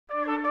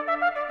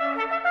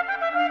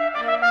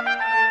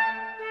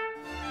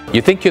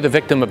You think you're the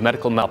victim of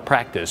medical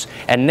malpractice,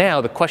 and now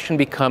the question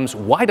becomes,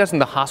 why doesn't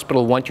the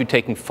hospital want you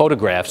taking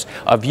photographs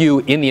of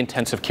you in the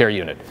intensive care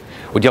unit?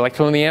 Would you like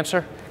to learn the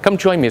answer? Come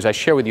join me as I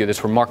share with you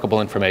this remarkable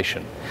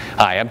information.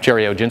 Hi, I'm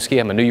Gerry Oginski.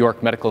 I'm a New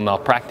York medical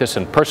malpractice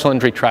and personal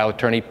injury trial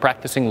attorney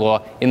practicing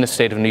law in the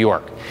state of New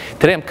York.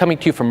 Today I'm coming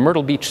to you from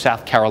Myrtle Beach,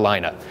 South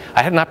Carolina.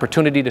 I had an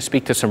opportunity to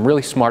speak to some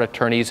really smart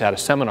attorneys at a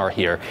seminar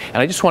here, and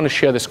I just want to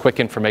share this quick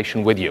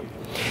information with you.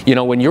 You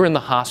know, when you're in the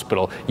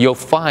hospital, you'll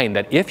find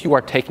that if you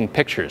are taking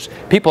pictures,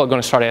 people are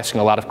going to start asking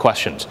a lot of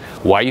questions.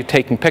 Why are you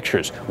taking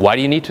pictures? Why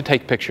do you need to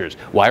take pictures?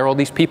 Why are all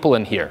these people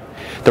in here?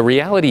 The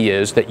reality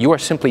is that you are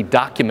simply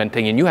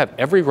documenting, and you have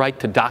every right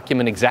to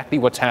document exactly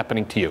what's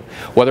happening to you,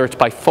 whether it's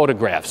by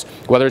photographs,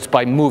 whether it's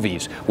by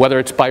movies, whether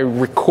it's by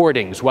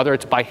recordings, whether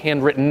it's by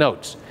handwritten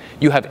notes.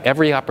 You have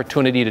every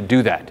opportunity to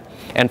do that.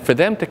 And for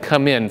them to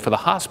come in for the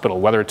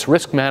hospital, whether it's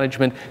risk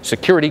management,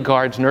 security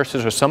guards,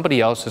 nurses, or somebody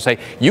else to say,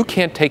 you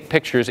can't take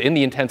pictures in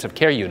the intensive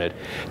care unit,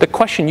 the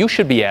question you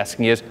should be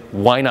asking is,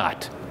 why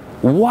not?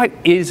 What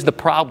is the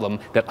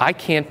problem that I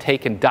can't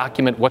take and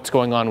document what's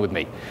going on with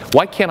me?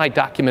 Why can't I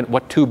document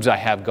what tubes I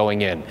have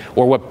going in,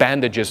 or what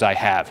bandages I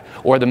have,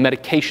 or the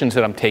medications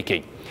that I'm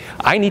taking?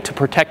 I need to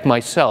protect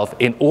myself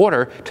in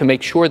order to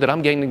make sure that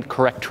I'm getting the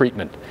correct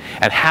treatment.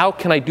 And how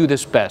can I do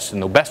this best?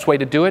 And the best way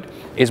to do it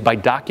is by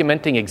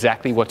documenting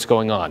exactly what's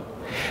going on.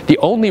 The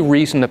only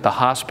reason that the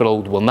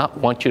hospital will not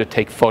want you to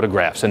take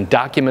photographs and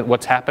document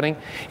what's happening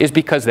is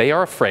because they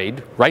are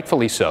afraid,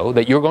 rightfully so,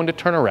 that you're going to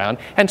turn around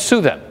and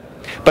sue them.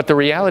 But the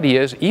reality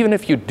is, even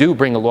if you do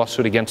bring a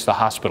lawsuit against the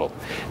hospital,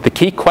 the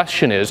key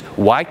question is,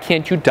 why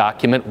can't you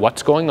document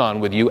what's going on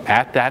with you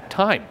at that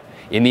time,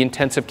 in the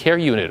intensive care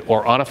unit,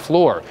 or on a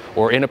floor,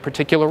 or in a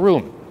particular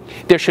room?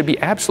 There should be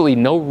absolutely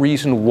no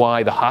reason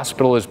why the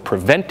hospital is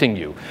preventing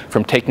you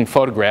from taking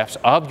photographs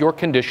of your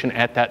condition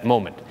at that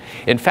moment.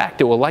 In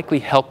fact, it will likely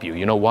help you.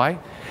 You know why?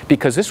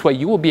 Because this way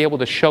you will be able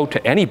to show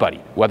to anybody,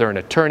 whether an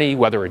attorney,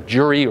 whether a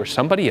jury, or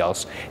somebody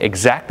else,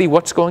 exactly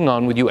what's going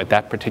on with you at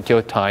that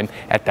particular time,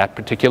 at that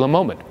particular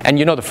moment. And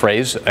you know the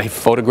phrase, a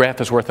photograph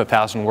is worth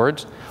 1,000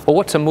 words? Well,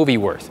 what's a movie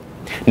worth?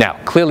 Now,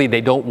 clearly they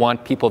don't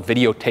want people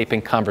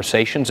videotaping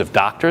conversations of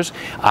doctors.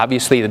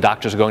 Obviously, the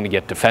doctors are going to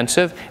get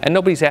defensive, and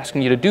nobody's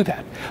asking you to do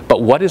that.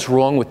 But what is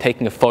wrong with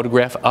taking a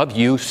photograph of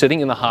you sitting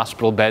in the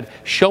hospital bed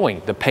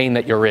showing the pain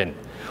that you're in?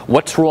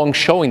 What's wrong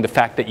showing the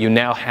fact that you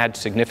now had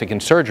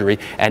significant surgery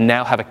and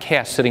now have a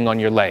cast sitting on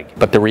your leg?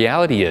 But the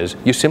reality is,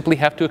 you simply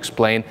have to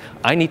explain,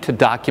 I need to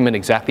document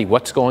exactly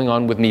what's going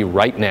on with me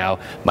right now.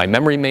 My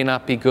memory may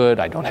not be good,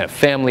 I don't have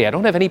family, I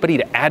don't have anybody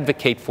to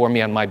advocate for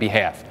me on my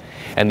behalf.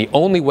 And the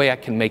only way I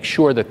can make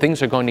sure that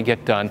things are going to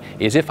get done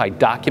is if I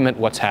document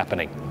what's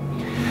happening.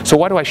 So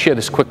why do I share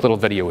this quick little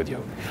video with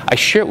you? I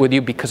share it with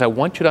you because I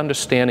want you to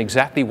understand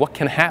exactly what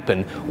can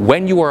happen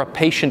when you are a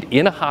patient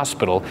in a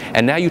hospital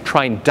and now you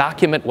try and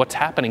document what's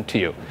happening to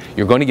you.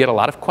 You're going to get a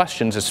lot of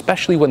questions,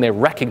 especially when they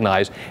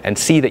recognize and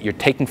see that you're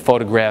taking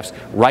photographs,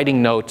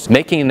 writing notes,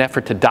 making an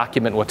effort to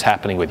document what's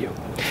happening with you.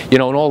 You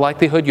know, in all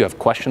likelihood, you have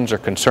questions or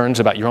concerns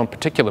about your own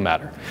particular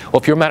matter.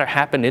 Well, if your matter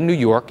happened in New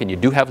York and you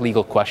do have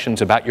legal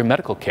questions about your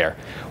medical care,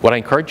 what I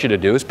encourage you to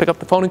do is pick up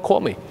the phone and call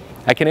me.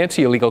 I can answer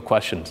your legal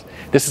questions.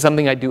 This is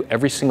something I do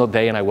every single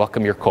day, and I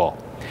welcome your call.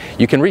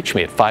 You can reach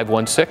me at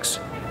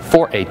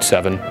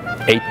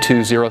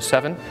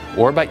 516-487-8207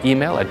 or by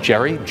email at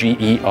Gerry,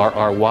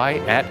 G-E-R-R-Y,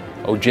 at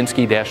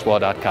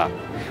oginski-law.com.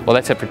 Well,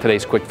 that's it for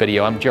today's quick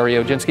video. I'm Gerry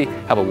Oginski.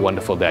 Have a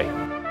wonderful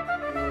day.